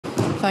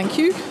Thank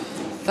you.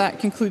 That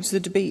concludes the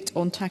debate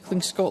on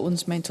tackling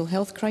Scotland's mental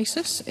health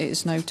crisis. It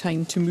is now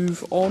time to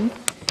move on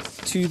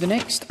to the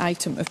next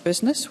item of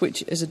business,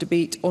 which is a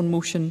debate on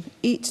motion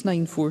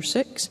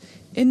 8946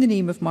 in the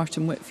name of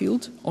Martin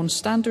Whitfield on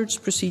Standards,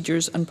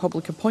 Procedures and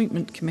Public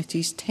Appointment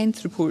Committee's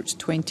 10th Report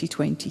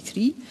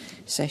 2023,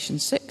 Session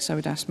 6. I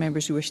would ask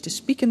members who wish to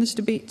speak in this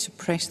debate to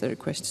press the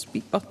request to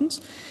speak buttons.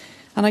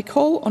 And I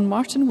call on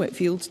Martin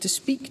Whitfield to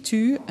speak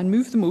to and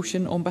move the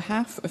motion on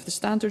behalf of the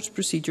Standards,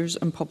 Procedures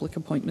and Public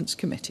Appointments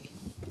Committee.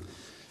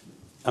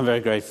 I'm very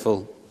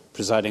grateful,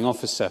 Presiding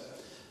Officer.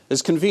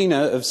 As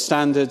convener of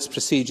Standards,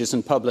 Procedures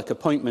and Public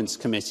Appointments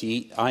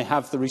Committee, I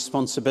have the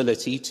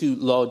responsibility to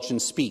lodge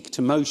and speak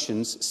to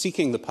motions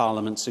seeking the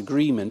Parliament's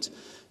agreement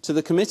to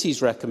the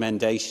Committee's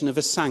recommendation of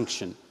a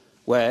sanction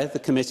where the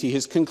Committee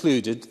has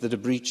concluded that a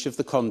breach of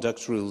the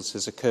conduct rules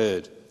has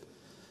occurred.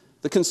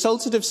 The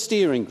Consultative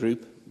Steering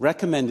Group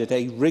recommended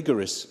a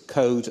rigorous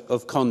code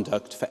of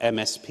conduct for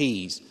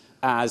MSPs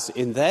as,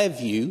 in their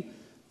view,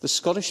 the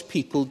Scottish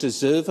people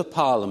deserve a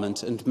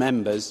Parliament and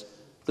members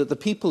that the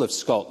people of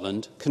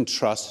Scotland can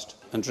trust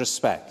and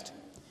respect.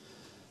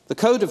 The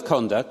Code of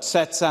Conduct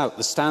sets out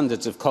the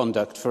standards of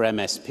conduct for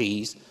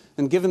MSPs,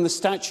 and given the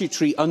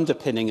statutory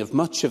underpinning of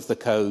much of the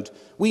Code,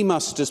 we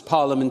must, as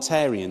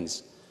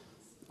parliamentarians,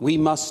 we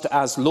must,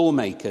 as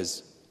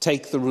lawmakers,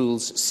 take the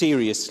rules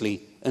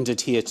seriously and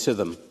adhere to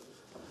them.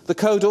 The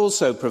Code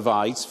also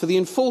provides for the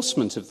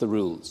enforcement of the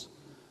rules,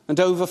 and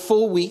over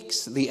 4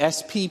 weeks the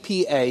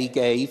SPPA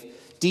gave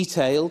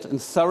detailed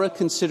and thorough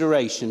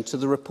consideration to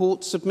the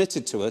report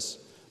submitted to us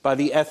by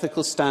the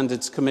Ethical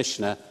Standards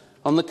Commissioner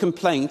on the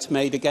complaint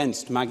made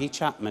against Maggie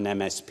Chapman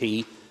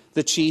MSP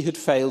that she had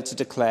failed to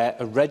declare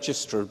a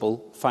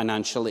registrable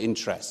financial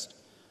interest.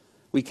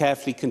 We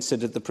carefully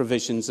considered the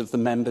provisions of the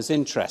Members'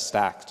 Interest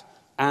Act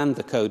and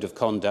the Code of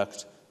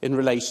Conduct in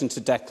relation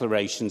to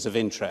declarations of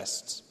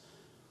interests.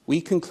 We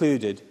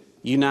concluded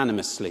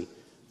unanimously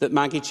that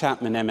Maggie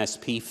Chapman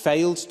MSP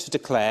failed to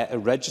declare a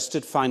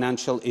registered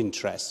financial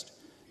interest,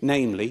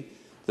 namely,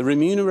 the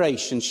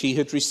remuneration she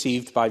had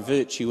received by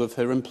virtue of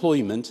her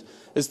employment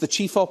as the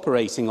Chief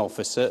Operating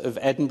Officer of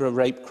Edinburgh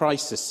Rape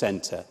Crisis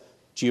Centre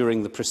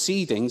during the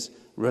proceedings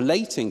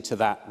relating to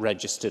that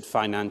registered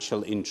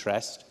financial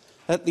interest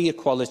at the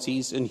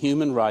Equalities and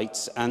Human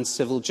Rights and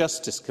Civil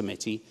Justice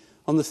Committee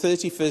on the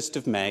 31st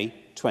of May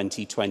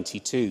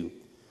 2022.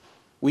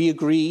 We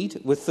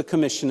agreed with the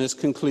Commissioner's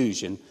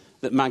conclusion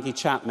that Maggie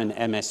Chapman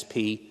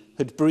MSP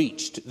had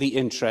breached the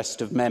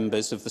interest of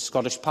members of the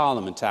Scottish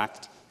Parliament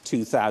Act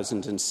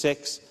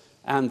 2006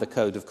 and the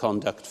Code of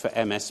Conduct for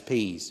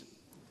MSPs.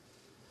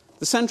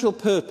 The central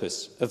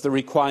purpose of the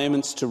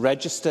requirements to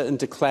register and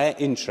declare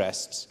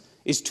interests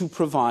is to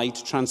provide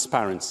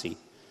transparency.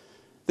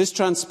 This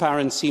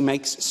transparency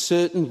makes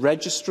certain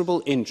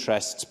registrable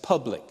interests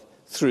public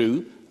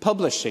through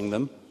publishing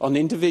them on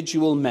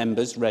individual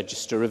members'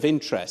 register of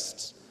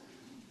interests.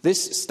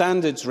 This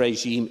standards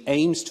regime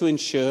aims to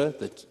ensure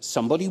that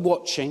somebody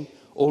watching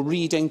or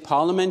reading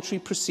parliamentary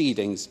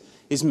proceedings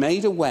is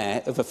made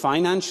aware of a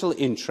financial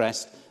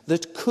interest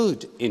that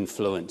could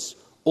influence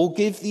or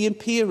give the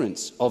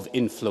appearance of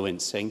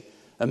influencing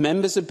a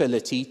member's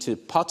ability to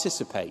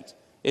participate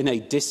in a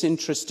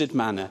disinterested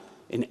manner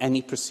in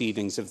any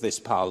proceedings of this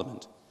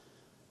Parliament.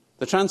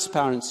 The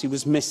transparency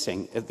was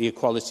missing at the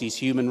Equalities,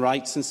 Human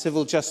Rights and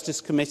Civil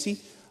Justice Committee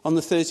on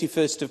the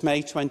 31st of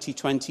May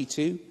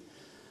 2022.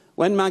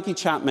 When Maggie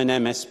Chapman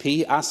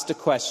MSP asked a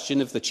question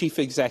of the Chief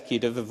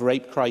Executive of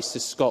Rape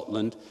Crisis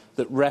Scotland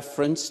that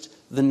referenced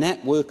the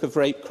network of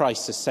rape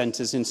crisis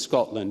centres in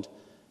Scotland,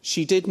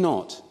 she did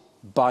not,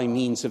 by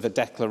means of a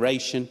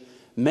declaration,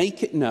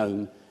 make it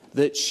known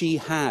that she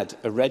had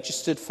a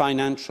registered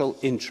financial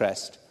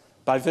interest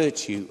by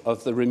virtue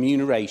of the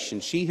remuneration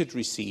she had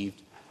received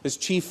as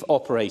Chief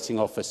Operating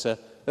Officer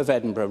of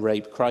Edinburgh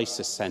Rape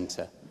Crisis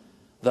Centre.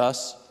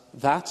 Thus,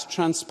 that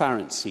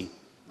transparency,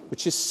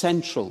 which is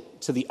central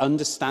to the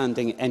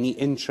understanding any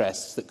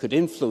interests that could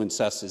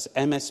influence us as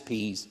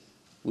MSPs,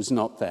 was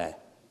not there.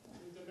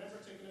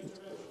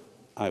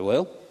 I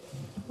will.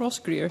 Ross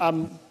Greer.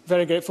 I'm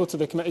very grateful to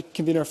the committee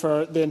convener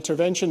for the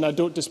intervention. I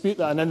don't dispute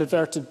that an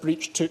inadvertent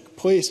breach took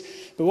place.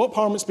 But what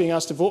Parliament is being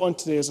asked to vote on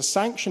today is a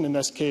sanction in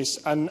this case,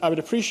 and I would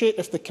appreciate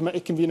if the committee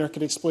convener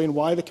could explain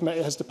why the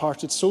committee has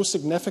departed so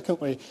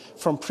significantly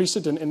from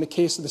precedent in the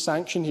case of the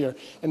sanction here.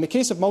 In the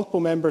case of multiple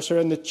members who are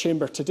in the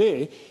chamber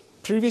today,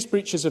 previous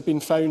breaches have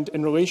been found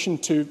in relation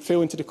to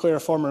failing to declare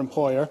a former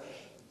employer.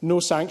 No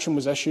sanction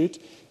was issued.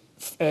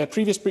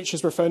 Previous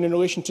breaches were found in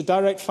relation to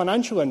direct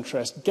financial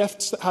interest,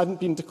 gifts that hadn't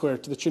been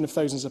declared to the tune of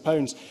thousands of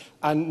pounds,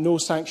 and no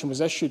sanction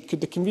was issued.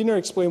 Could the convener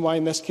explain why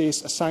in this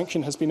case a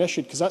sanction has been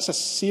issued? Because that's a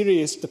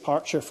serious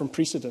departure from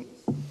precedent.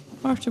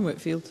 Martin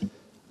Whitfield.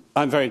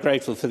 I'm very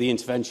grateful for the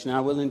intervention.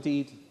 I will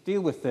indeed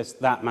deal with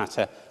that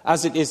matter,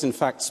 as it is in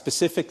fact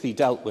specifically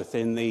dealt with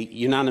in the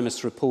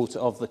unanimous report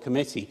of the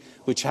committee,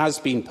 which has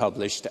been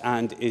published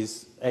and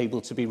is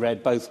able to be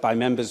read both by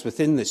members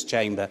within this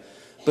chamber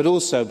but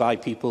also by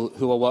people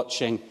who are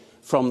watching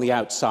from the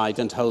outside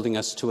and holding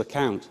us to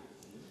account.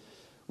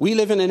 We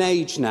live in an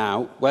age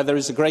now where there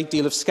is a great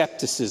deal of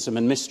scepticism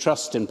and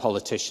mistrust in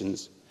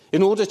politicians.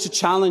 In order to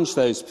challenge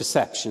those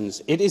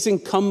perceptions, it is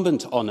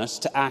incumbent on us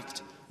to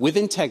act with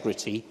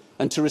integrity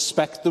and to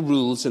respect the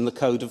rules in the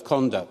Code of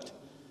Conduct.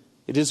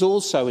 It is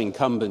also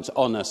incumbent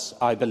on us,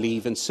 I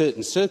believe, in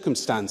certain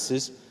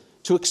circumstances,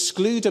 to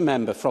exclude a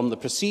member from the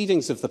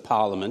proceedings of the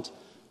Parliament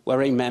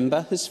where a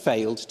member has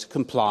failed to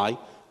comply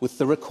with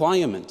the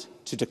requirement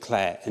to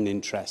declare an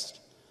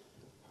interest.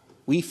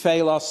 We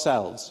fail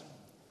ourselves,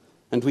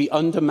 and we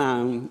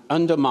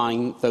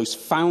undermine those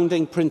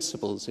founding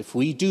principles if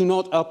we do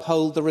not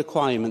uphold the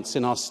requirements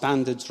in our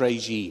standards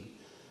regime.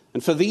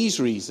 And for these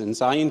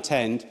reasons, I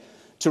intend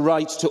to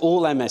write to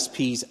all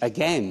MSPs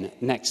again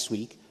next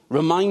week,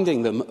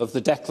 reminding them of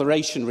the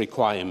declaration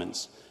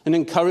requirements and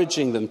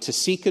encouraging them to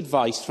seek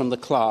advice from the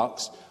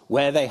clerks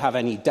where they have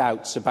any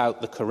doubts about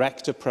the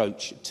correct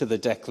approach to the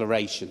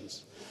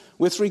declarations.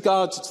 With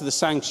regard to the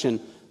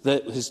sanction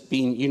that has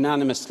been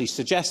unanimously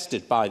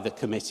suggested by the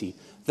committee,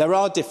 there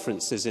are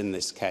differences in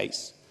this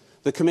case.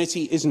 The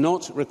committee is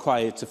not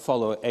required to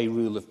follow a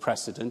rule of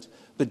precedent,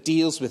 but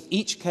deals with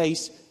each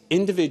case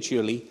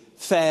individually,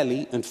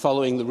 fairly, and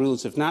following the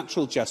rules of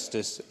natural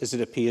justice as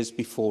it appears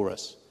before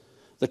us.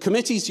 The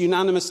committee's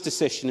unanimous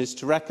decision is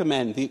to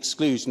recommend the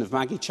exclusion of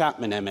Maggie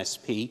Chapman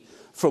MSP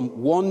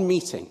from one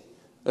meeting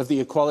of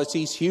the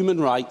Equalities, Human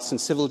Rights and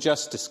Civil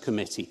Justice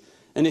Committee,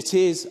 and it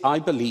is, I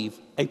believe,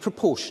 a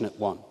proportionate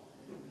one.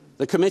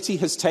 The committee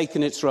has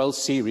taken its role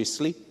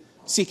seriously,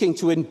 seeking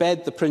to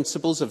embed the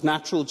principles of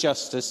natural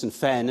justice and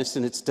fairness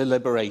in its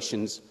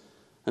deliberations,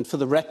 and for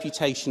the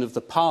reputation of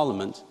the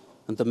Parliament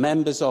and the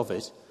members of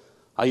it,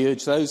 I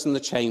urge those in the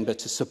Chamber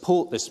to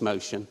support this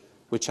motion,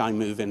 which I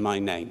move in my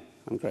name.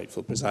 I'm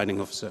grateful, Presiding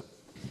Officer.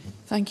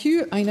 Thank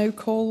you. I now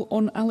call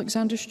on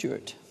Alexander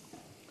Stewart.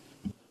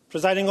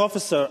 Presiding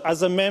Officer,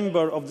 as a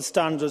member of the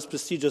Standards,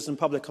 Procedures and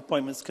Public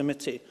Appointments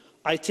Committee,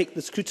 I take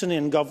the scrutiny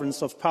and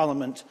governance of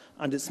Parliament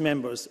and its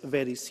members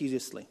very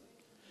seriously.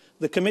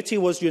 The committee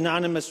was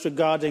unanimous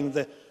regarding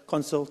the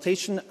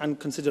consultation and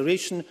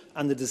consideration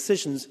and the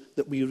decisions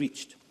that we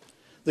reached.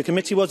 The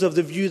committee was of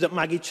the view that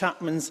Maggie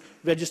Chapman's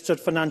registered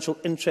financial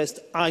interest,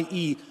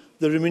 i.e.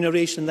 the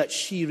remuneration that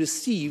she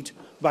received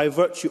by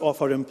virtue of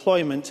her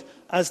employment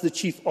as the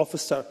Chief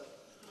Officer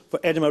for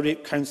Edinburgh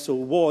Rape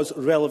Council, was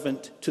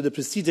relevant to the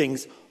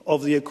proceedings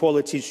of the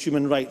Equalities,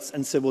 Human Rights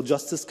and Civil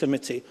Justice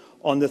Committee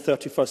on the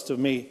 31st of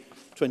May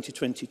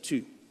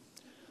 2022.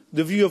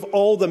 The view of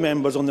all the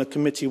members on the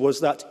committee was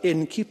that,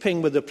 in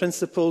keeping with the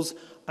principles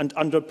and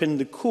underpin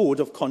the Code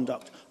of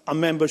Conduct, a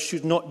member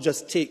should not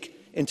just take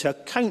into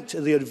account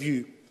their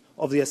view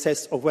of the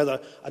assess of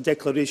whether a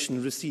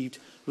declaration received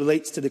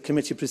relates to the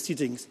committee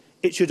proceedings.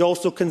 It should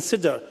also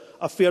consider,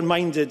 a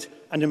fair-minded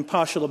and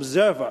impartial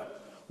observer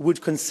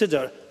would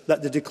consider,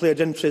 that the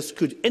declared interest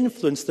could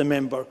influence the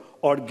member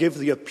or give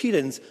the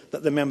appearance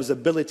that the member's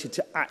ability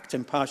to act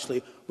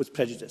impartially was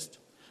prejudiced.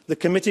 The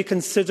committee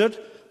considered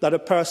that a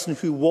person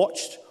who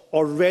watched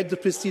or read the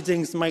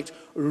proceedings might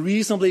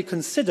reasonably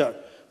consider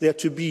there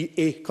to be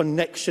a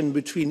connection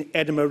between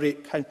Edinburgh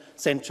Rape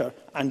Centre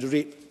and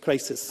Rape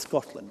Crisis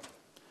Scotland.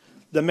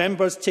 The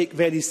members take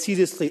very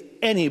seriously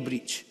any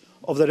breach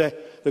of the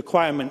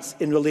requirements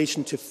in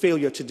relation to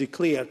failure to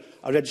declare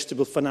a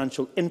registrable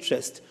financial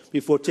interest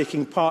before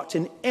taking part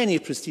in any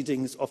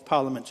proceedings of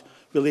Parliament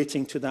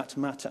relating to that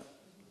matter.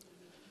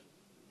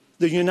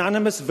 The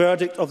unanimous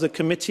verdict of the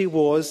committee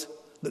was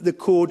that the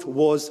Code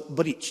was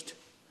breached.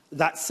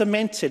 That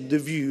cemented the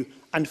view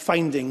and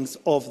findings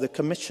of the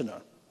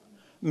Commissioner.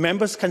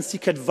 Members can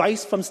seek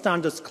advice from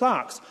standards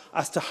clerks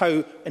as to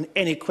how, in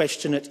any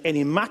question at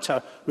any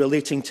matter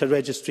relating to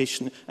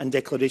registration and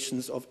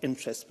declarations of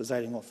interest,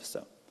 Presiding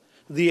Officer.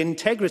 The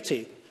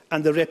integrity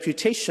and the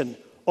reputation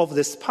of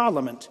this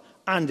Parliament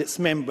and its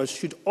members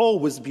should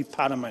always be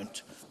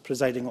paramount,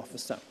 Presiding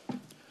Officer.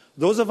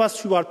 Those of us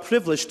who are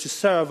privileged to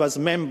serve as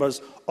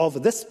members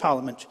of this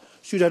Parliament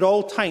should at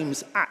all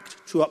times act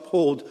to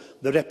uphold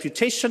the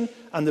reputation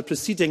and the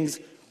proceedings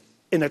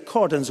in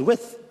accordance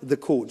with the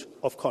Code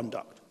of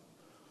Conduct.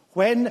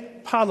 When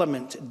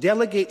Parliament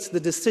delegates the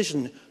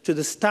decision to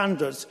the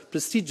Standards,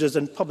 Procedures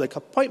and Public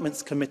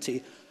Appointments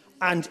Committee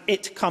and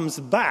it comes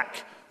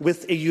back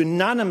with a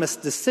unanimous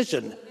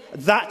decision,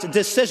 that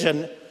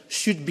decision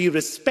should be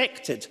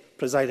respected,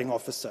 Presiding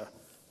Officer.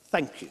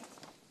 Thank you.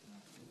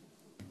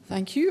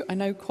 Thank you. I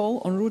now call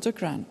on Rhoda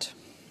Grant.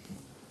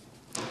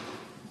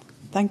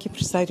 Thank you,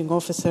 Presiding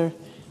Officer.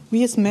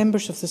 We as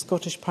members of the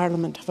Scottish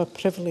Parliament have a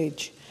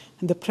privilege,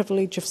 and the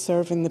privilege of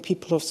serving the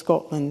people of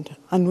Scotland,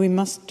 and we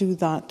must do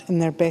that in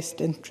their best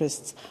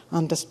interests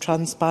and as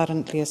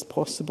transparently as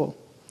possible.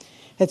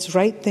 It's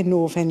right they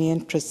know of any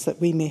interests that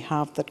we may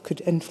have that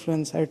could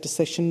influence our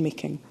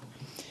decision-making.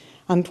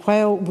 And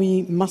while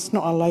we must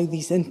not allow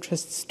these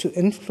interests to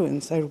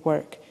influence our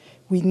work,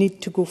 we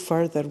need to go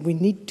further. We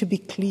need to be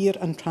clear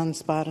and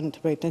transparent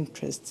about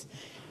interests,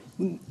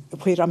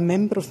 where a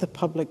member of the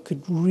public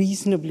could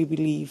reasonably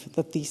believe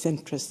that these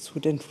interests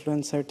would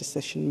influence our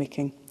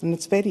decision-making. And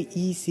it's very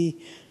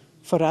easy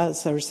for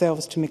us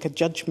ourselves to make a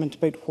judgment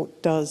about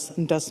what does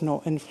and does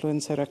not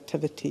influence our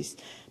activities,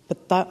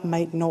 but that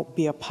might not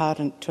be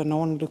apparent to an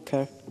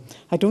onlooker.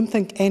 I don't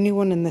think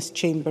anyone in this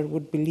chamber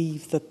would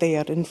believe that they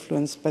are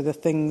influenced by the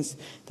things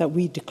that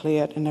we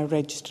declare in our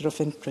register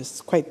of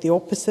interests. Quite the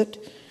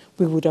opposite.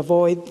 We would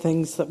avoid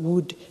things that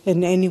would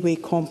in any way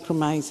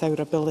compromise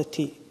our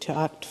ability to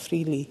act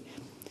freely.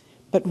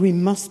 But we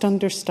must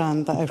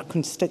understand that our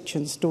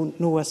constituents don't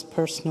know us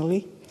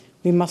personally.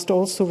 We must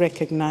also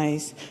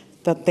recognise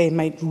that they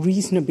might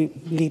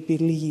reasonably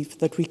believe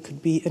that we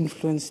could be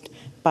influenced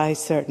by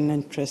certain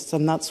interests.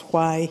 And that's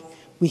why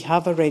we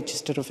have a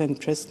register of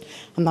interest,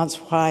 and that's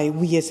why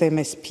we as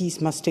MSPs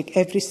must take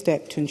every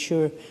step to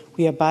ensure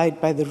we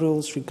abide by the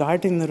rules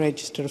regarding the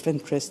register of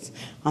interests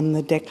and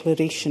the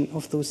declaration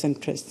of those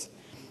interests.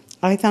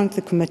 I thank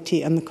the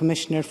committee and the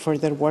Commissioner for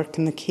their work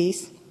in the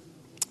case.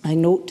 I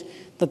note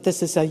that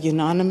this is a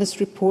unanimous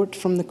report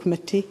from the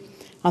committee,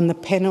 and the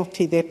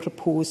penalty they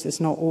propose is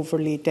not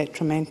overly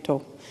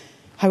detrimental.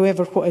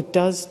 However, what it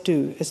does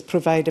do is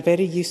provide a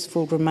very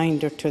useful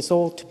reminder to us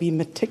all to be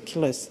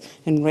meticulous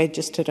in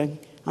registering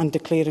and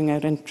declaring our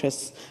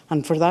interests,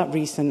 and for that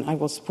reason I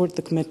will support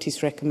the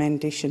committee's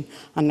recommendation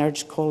and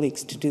urge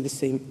colleagues to do the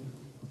same.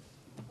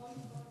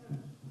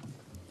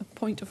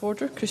 Point of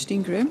order,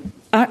 Christine Graham.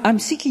 I'm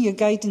seeking your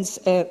guidance,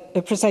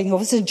 Presiding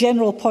Officer. A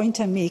general point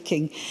I'm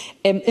making.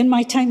 In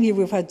my time here,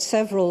 we've had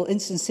several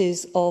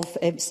instances of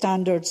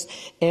standards,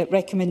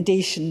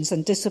 recommendations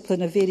and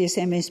discipline of various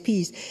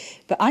MSPs.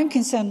 But I'm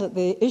concerned that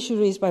the issue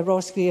raised by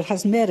Ross Greer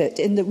has merit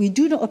in that we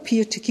do not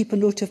appear to keep a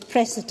note of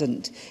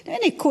precedent. In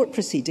any court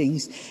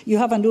proceedings, you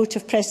have a note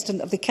of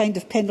precedent of the kind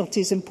of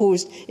penalties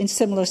imposed in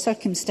similar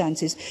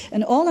circumstances.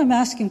 And all I'm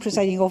asking,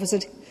 Presiding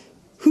Officer,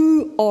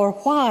 who or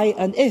why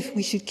and if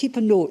we should keep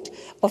a note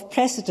of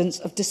precedents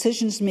of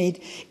decisions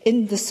made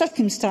in the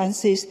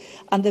circumstances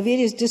and the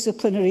various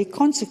disciplinary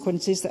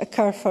consequences that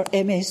occur for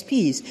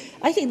MSPs.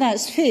 I think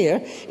that's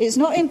fair. It's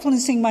not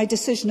influencing my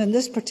decision in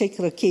this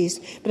particular case,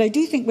 but I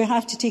do think we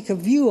have to take a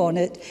view on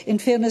it in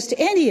fairness to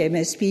any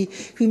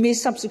MSP who may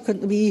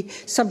subsequently be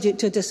subject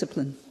to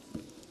discipline.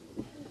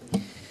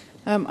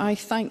 I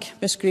thank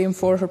Ms Graham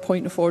for her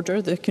point of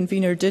order. The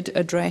convener did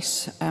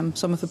address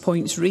some of the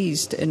points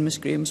raised in Ms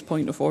Graham's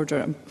point of order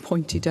and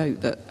pointed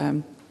out that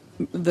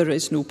there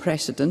is no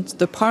precedent.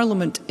 The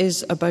Parliament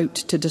is about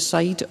to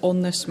decide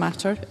on this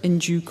matter in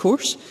due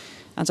course,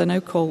 and I now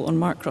call on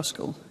Mark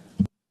Ruskell.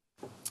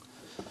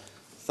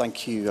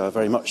 Thank you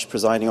very much,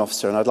 Presiding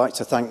Officer, and I'd like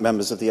to thank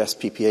members of the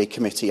SPPA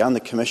Committee and the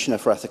Commissioner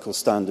for Ethical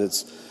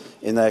Standards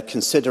in their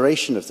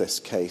consideration of this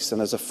case.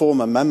 And as a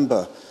former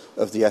member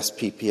of the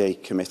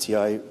SPPA Committee,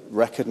 I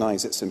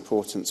recognise its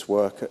important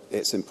work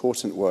in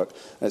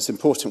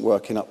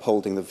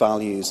upholding the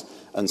values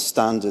and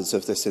standards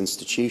of this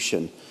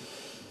institution.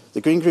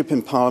 The Green Group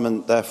in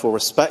Parliament therefore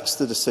respects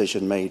the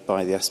decision made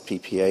by the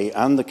SPPA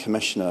and the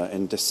Commissioner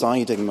in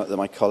deciding that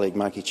my colleague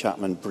Maggie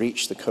Chapman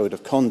breached the Code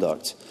of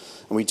Conduct,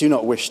 and we do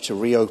not wish to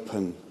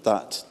reopen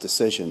that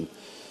decision.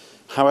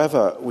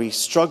 However, we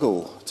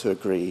struggle to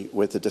agree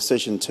with the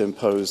decision to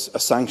impose a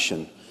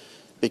sanction,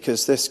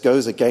 because this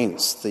goes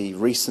against the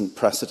recent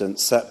precedent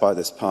set by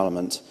this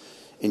Parliament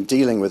in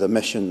dealing with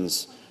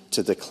omissions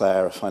to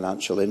declare a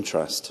financial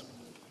interest.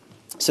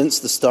 Since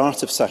the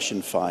start of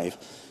Session 5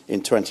 in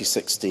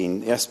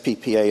 2016, the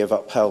SPPA have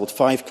upheld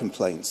 5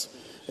 complaints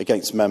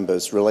against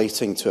members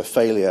relating to a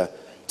failure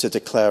to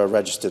declare a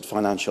registered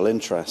financial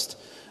interest,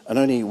 and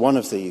only one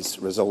of these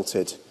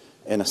resulted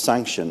in a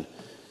sanction.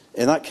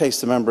 In that case,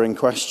 the member in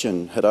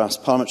question had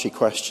asked parliamentary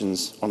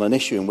questions on an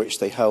issue in which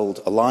they held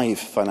a live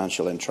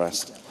financial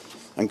interest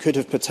and could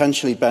have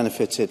potentially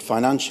benefited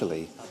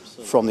financially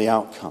from the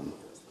outcome.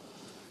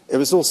 It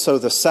was also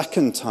the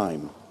second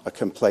time a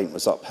complaint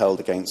was upheld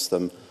against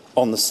them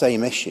on the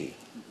same issue,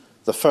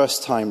 the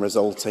first time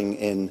resulting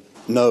in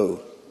no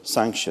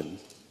sanction.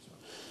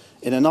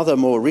 In another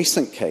more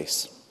recent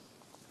case,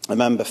 a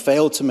member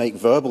failed to make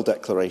verbal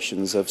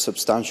declarations of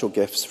substantial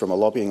gifts from a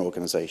lobbying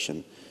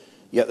organisation,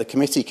 yet the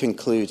committee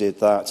concluded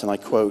that, and I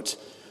quote,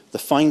 "the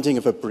finding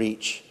of a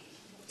breach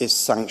is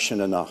sanction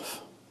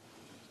enough."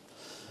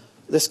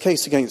 This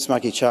case against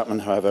Maggie Chapman,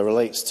 however,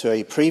 relates to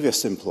a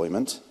previous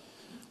employment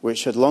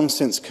which had long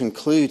since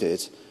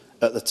concluded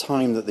at the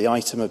time that the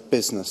item of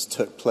business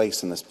took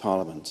place in this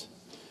Parliament.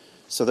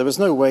 So there was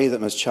no way that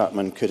Ms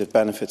Chapman could have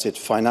benefited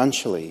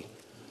financially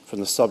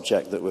from the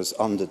subject that was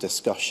under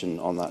discussion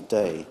on that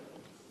day.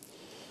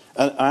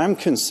 And I am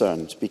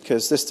concerned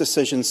because this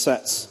decision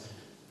sets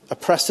a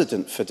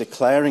precedent for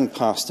declaring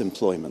past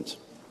employment,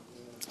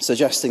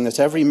 suggesting that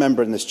every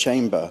member in this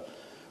chamber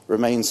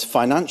remains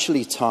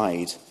financially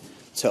tied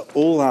to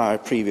all our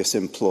previous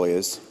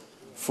employers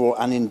for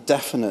an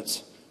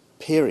indefinite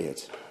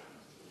period.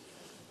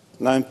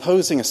 Now,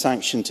 imposing a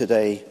sanction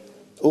today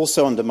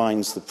also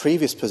undermines the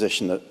previous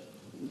position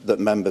that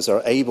members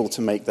are able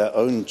to make their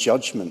own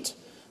judgment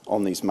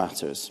on these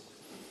matters.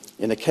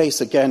 In a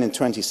case again in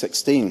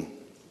 2016,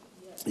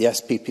 the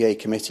SPPA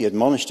committee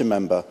admonished a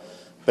member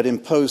but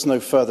imposed no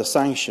further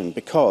sanction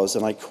because,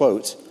 and I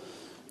quote,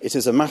 It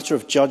is a matter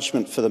of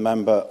judgment for the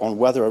member on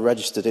whether a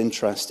registered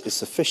interest is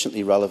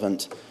sufficiently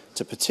relevant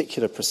to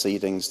particular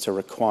proceedings to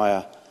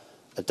require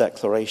a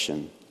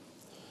declaration.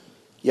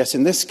 Yet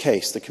in this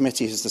case, the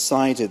committee has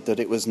decided that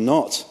it was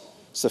not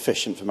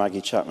sufficient for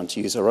Maggie Chapman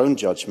to use her own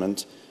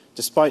judgment,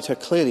 despite her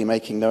clearly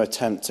making no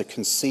attempt to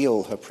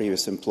conceal her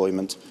previous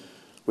employment,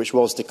 which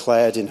was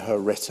declared in her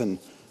written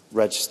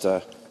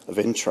register of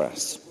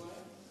interests.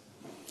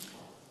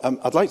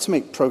 I'd like to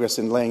make progress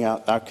in laying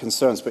out our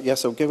concerns, but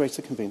yes, I'll give way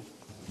to convener.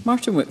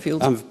 Martin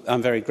Whitfield.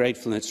 I'm very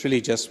grateful, and it's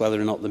really just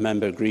whether or not the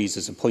member agrees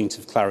as a point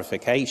of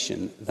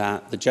clarification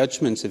that the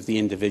judgment of the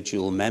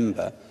individual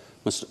member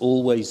must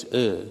always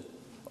err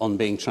on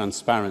being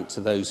transparent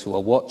to those who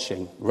are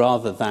watching,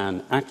 rather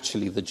than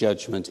actually the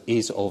judgment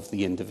is of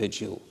the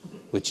individual,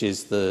 which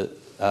is the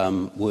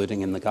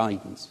wording in the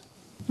guidance.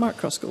 Mark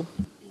Crossgill.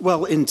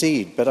 Well,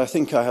 indeed, but I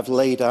think I have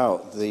laid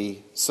out the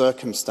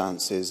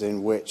circumstances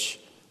in which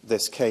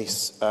this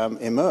case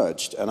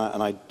emerged, and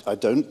I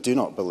do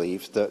not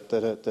believe that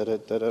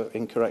an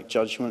incorrect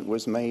judgment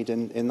was made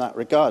in that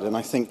regard. And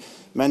I think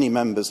many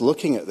members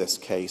looking at this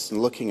case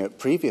and looking at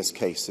previous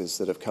cases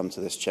that have come to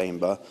this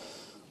chamber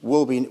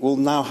will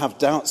now have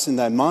doubts in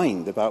their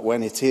mind about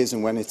when it is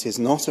and when it is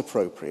not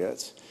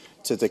appropriate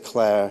to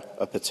declare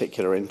a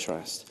particular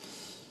interest.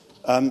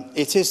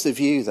 It is the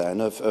view,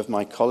 then, of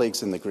my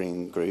colleagues in the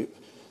Green Group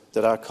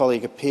that our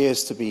colleague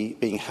appears to be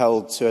being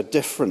held to a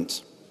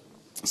different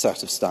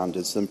set of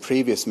standards than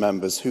previous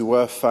members who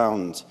were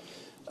found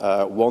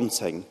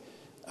wanting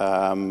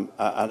and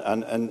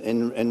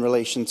in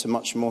relation to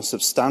much more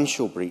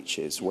substantial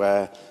breaches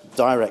where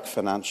direct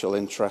financial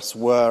interests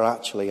were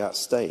actually at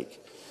stake.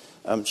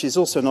 She's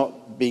also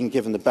not being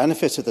given the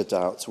benefit of the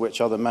doubt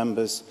which other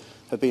members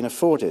have been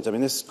afforded. I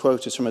mean, this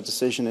quote is from a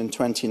decision in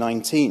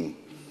 2019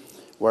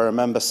 where a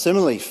member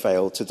similarly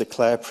failed to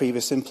declare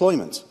previous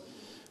employment,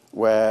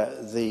 where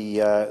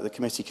the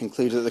committee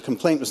concluded that the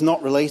complaint was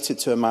not related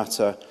to a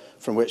matter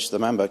from which the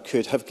member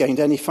could have gained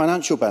any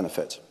financial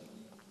benefit.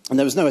 And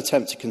there was no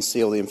attempt to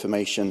conceal the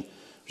information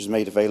which was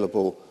made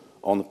available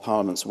on the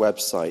Parliament's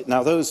website.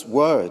 Now, those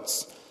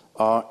words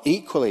are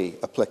equally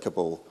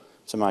applicable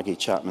to Maggie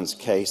Chapman's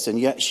case, and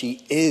yet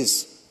she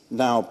is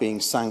now being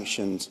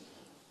sanctioned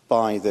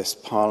by this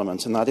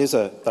Parliament. And that is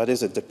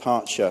a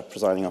departure,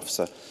 Presiding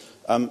Officer.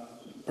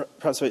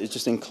 Perhaps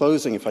just in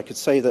closing, if I could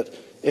say that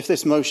if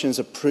this motion is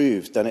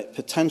approved, then it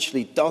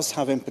potentially does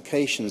have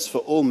implications for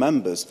all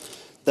members.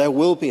 There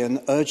will be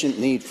an urgent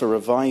need for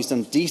revised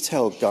and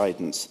detailed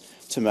guidance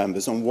to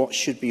members on what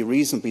should be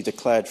reasonably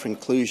declared for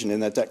inclusion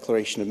in their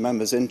declaration of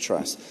members'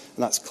 interests.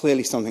 And that's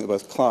clearly something that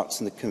both clerks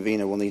and the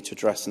convener will need to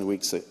address in the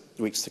weeks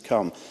to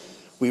come.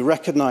 We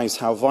recognise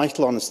how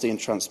vital honesty and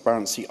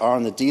transparency are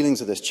in the dealings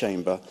of this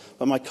chamber,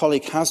 but my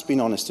colleague has been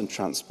honest and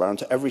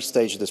transparent at every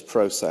stage of this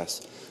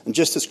process. And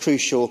just as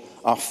crucial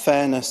are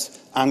fairness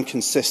and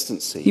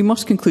consistency. You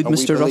must conclude,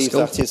 Mr. Ruskell. We believe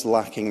that is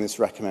lacking in this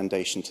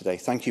recommendation today.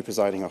 Thank you,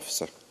 Presiding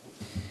Officer.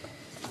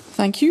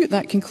 Thank you.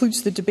 That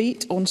concludes the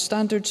debate on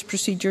Standards,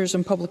 Procedures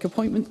and Public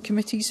Appointment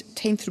Committee's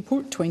 10th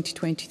Report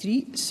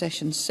 2023,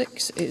 Session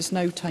 6. It is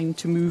now time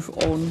to move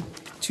on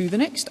to the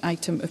next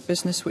item of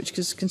business, which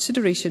is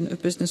consideration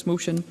of Business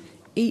Motion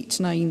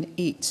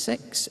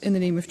 8986 in the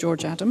name of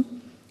George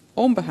Adam,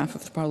 on behalf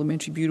of the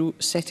Parliamentary Bureau,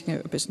 setting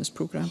out a business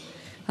programme.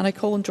 And I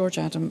call on George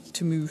Adam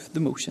to move the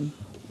motion.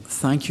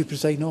 Thank you,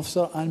 Presiding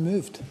Officer, and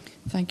moved.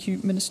 Thank you,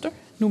 Minister.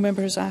 No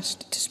member has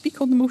asked to speak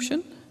on the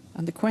motion,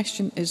 and the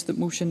question is that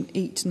motion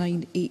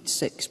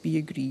 8986 be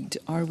agreed.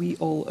 Are we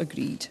all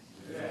agreed?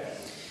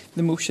 Yes.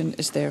 The motion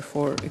is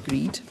therefore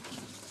agreed.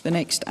 The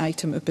next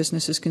item of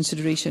business is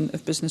consideration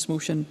of Business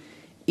Motion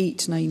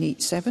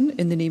 8987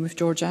 in the name of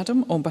George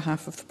Adam on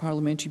behalf of the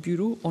Parliamentary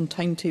Bureau on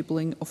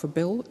timetabling of a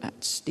bill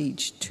at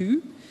Stage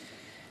 2.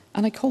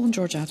 And I call on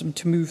George Adam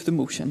to move the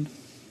motion.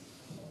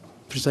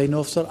 Presiding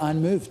Officer,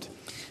 and moved.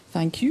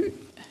 Thank you.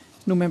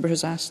 No member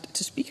has asked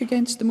to speak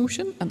against the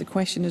motion, and the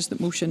question is that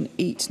motion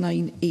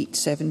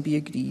 8987 be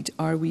agreed.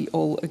 Are we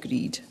all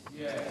agreed?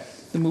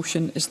 Yes. The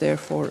motion is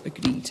therefore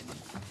agreed.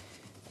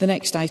 The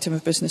next item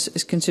of business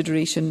is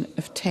consideration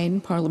of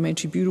 10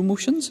 Parliamentary Bureau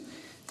motions,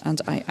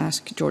 and I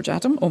ask George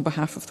Adam, on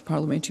behalf of the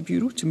Parliamentary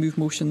Bureau, to move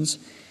motions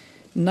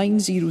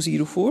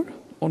 9004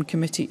 on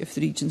Committee of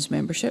the Regions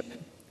membership,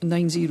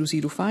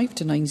 9005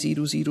 to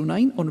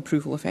 9009 on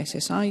approval of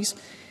SSIs,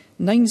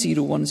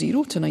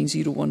 9010 to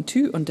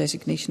 9012 on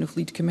designation of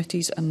lead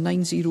committees, and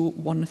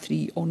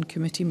 9013 on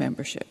committee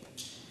membership.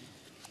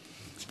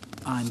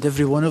 And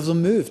every one of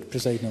them moved,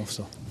 Presiding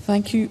Officer.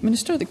 Thank you,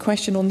 Minister. The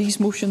question on these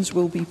motions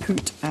will be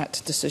put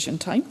at decision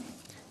time.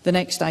 The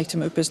next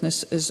item of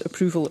business is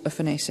approval of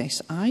an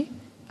SSI,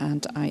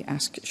 and I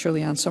ask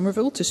Shirley-Anne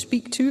Somerville to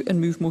speak to and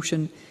move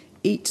motion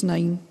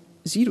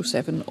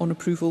 8907 on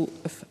approval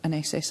of an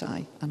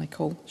SSI. And I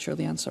call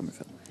Shirley-Anne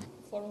Somerville.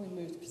 Formally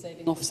moved,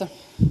 Presiding Officer.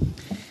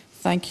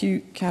 Thank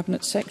you,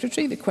 Cabinet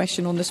Secretary. The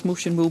question on this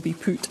motion will be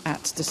put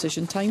at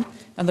decision time,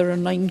 and there are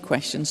 9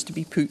 questions to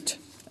be put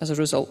as a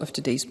result of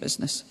today's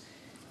business.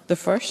 The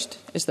first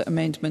is that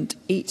Amendment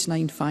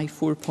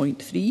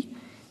 8954.3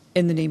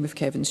 In the name of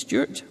Kevin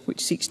Stewart,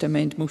 which seeks to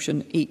amend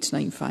motion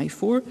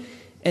 8954,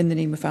 in the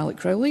name of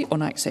Alec Rowley,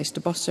 on access to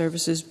bus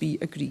services, be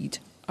agreed.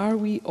 Are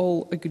we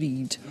all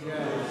agreed?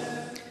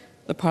 Yes.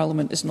 The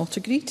Parliament is not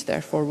agreed,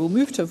 therefore we'll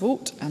move to a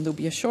vote and there will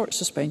be a short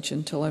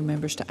suspension to allow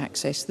members to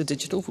access the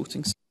digital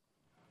voting system.